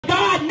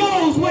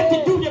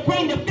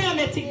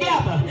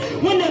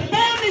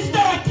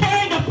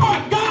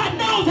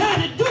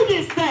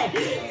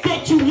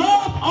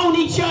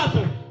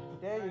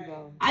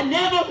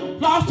never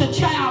lost a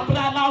child, but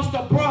I lost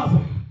a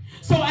brother.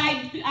 So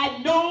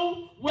I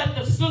know what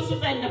the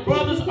sisters and the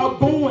brothers are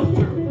going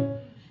through.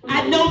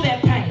 I know their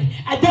pain.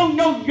 I don't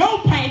know your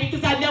pain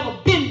because I've never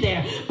been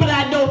there, but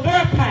I know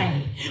their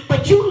pain.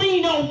 But you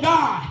lean on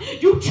God.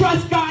 You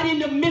trust God in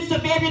the midst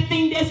of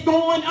everything that's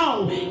going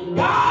on.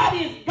 God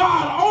is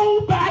God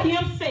all by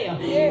himself.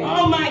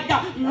 Oh my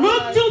God.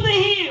 Look to the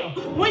hill.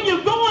 When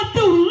you're going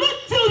through,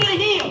 look to the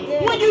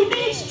hill. When you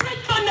need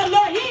strength from the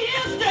Lord, he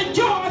is the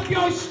joy of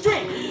your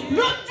strength.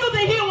 Look to the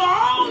hill where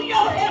all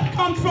your help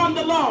comes from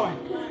the Lord.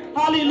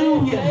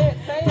 Hallelujah.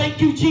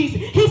 Thank you, Jesus.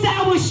 He said,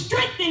 I will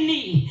strengthen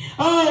thee.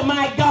 Oh,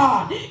 my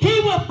God. He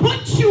will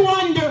put you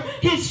under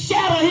his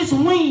shadow, his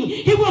wing.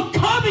 He will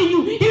cover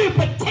you. He will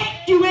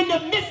protect you in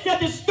the midst of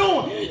the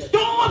storm.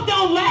 Storms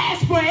don't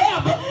last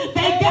forever.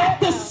 They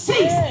got to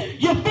cease.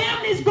 Your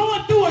family's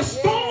going through a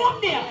storm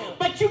there,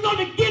 but you're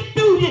going to get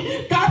through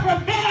it. God,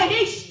 Ravell,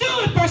 he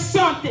stood for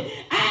something.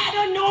 I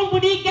don't know him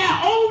when he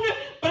got older,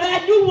 but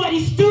I knew what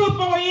he stood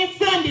for in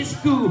Sunday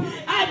school.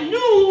 I knew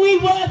who he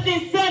was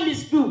in Sunday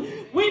school.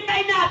 We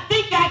may not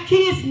think our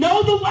kids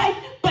know the way,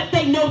 but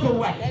they know the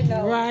way. They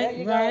know.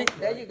 Right.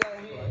 There you go.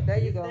 There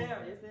you go.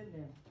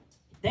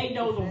 They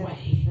know the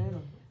way.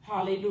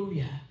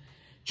 Hallelujah.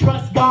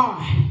 Trust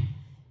God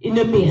in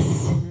the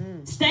midst.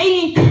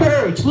 Stay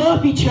encouraged.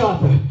 Love each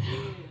other.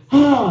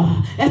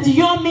 As the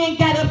young man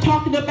got up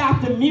talking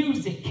about the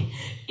music,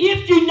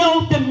 if you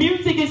know the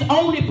music is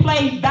only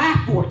played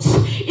backwards,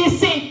 it's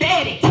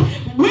synthetic.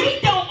 We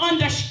don't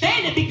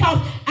understand it because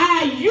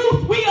our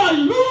youth, we are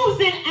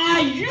losing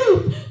our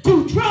youth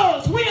to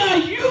drugs. We are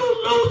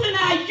losing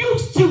our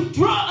youth to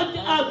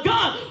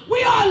guns.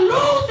 We are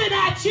losing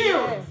our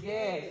children.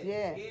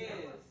 Yes.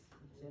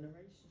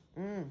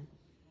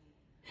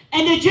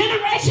 And the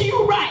generation,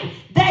 you're right,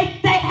 they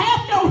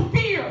have no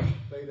fear.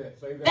 Say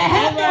that. They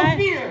have no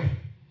fear.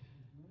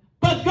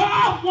 But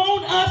God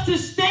wants us to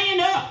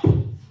stand up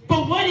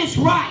for what is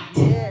right.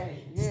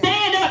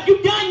 Stand up.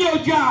 You've done your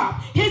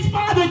job. His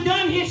father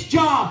done his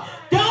job.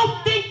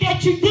 Don't think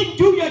that you didn't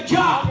do your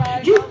job.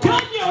 You've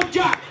done your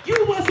job.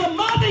 You was a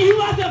mother. You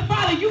was a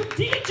father. You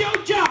did your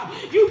job.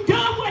 You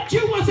done what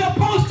you were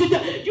supposed to do.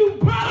 You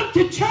brought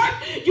them to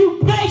church.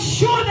 You made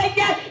sure they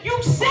got,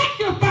 you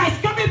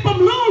sacrificed coming from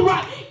Little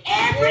Rock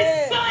every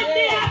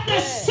Sunday after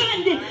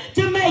Sunday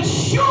to make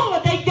sure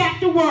they got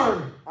the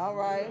word. All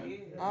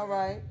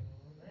right.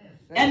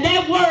 And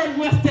that word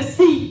was the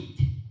seed.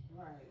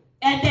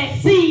 And that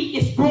seed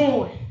is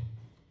growing.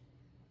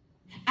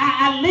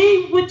 I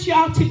leave with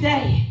y'all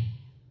today.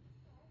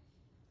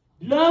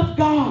 Love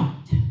God.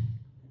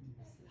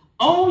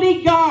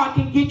 Only God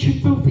can get you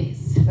through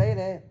this. Say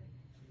that.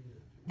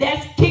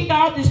 Let's kick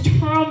out this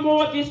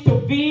turmoil, this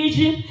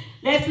division.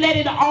 Let's let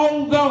it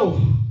all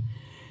go.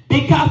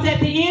 Because at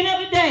the end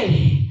of the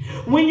day,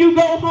 when you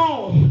go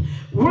home,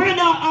 we're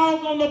not all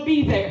going to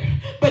be there.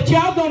 But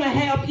y'all going to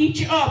have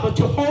each other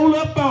to hold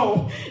up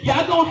on.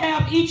 Y'all going to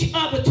have each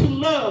other to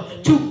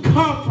love, to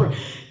comfort.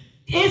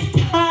 It's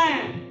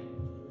time.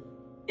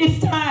 It's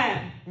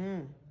time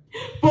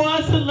for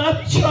us to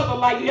love each other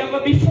like never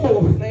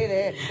before. Say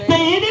that. The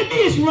enemy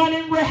is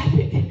running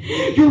rapid.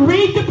 You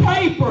read the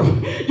paper.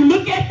 You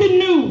look at the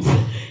news.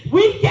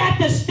 We've got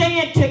to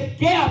stand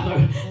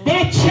together.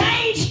 That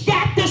change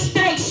got to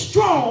stay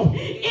strong.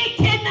 It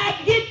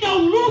cannot get no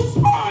loose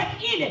part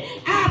in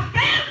it. Our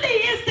family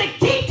is the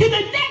key to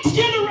the next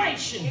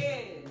generation.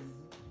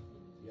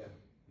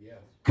 Yeah.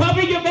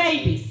 Cover your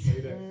babies. Say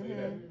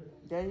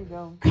that. There you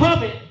go.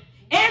 Cover it.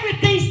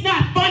 Everything's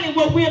not funny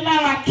what we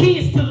allow our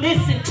kids to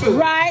listen to.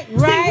 Right. See, we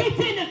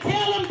tend to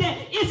tell them that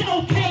it's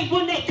okay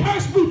when they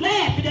curse, we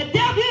laugh. And the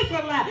devil is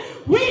a lie.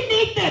 We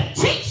need to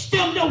teach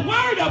them the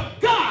word of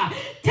God.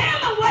 Tell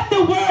them what the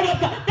word of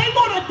God. They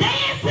want to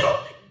dance to.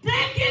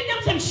 Then give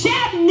them some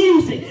shouting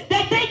music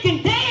that they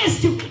can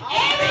dance to.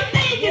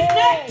 Everything is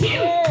not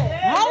cute.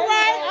 All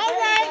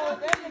right.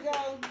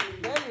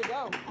 There you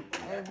go.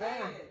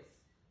 Amen.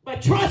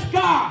 But trust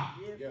God.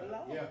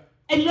 Yeah.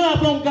 And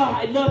love on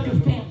God. And love your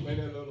family. Say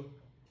that, Lula.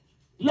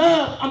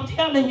 Love, I'm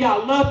telling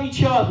y'all, love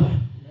each other.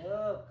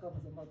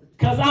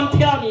 Because I'm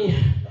telling you,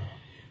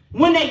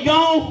 when they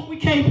gone, we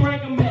can't bring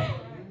them back.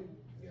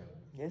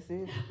 Yes, it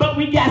is. But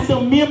we got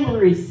some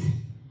memories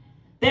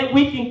that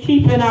we can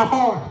keep in our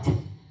heart.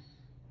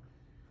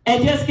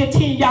 And just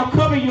continue. Y'all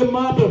cover your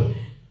mother.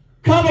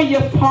 Cover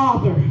your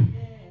father.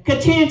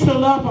 Continue to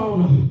love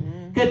on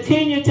them.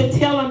 Continue to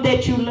tell them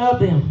that you love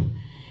them.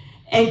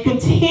 And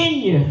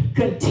continue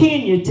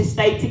to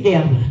stay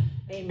together.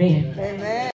 Amen. Amen.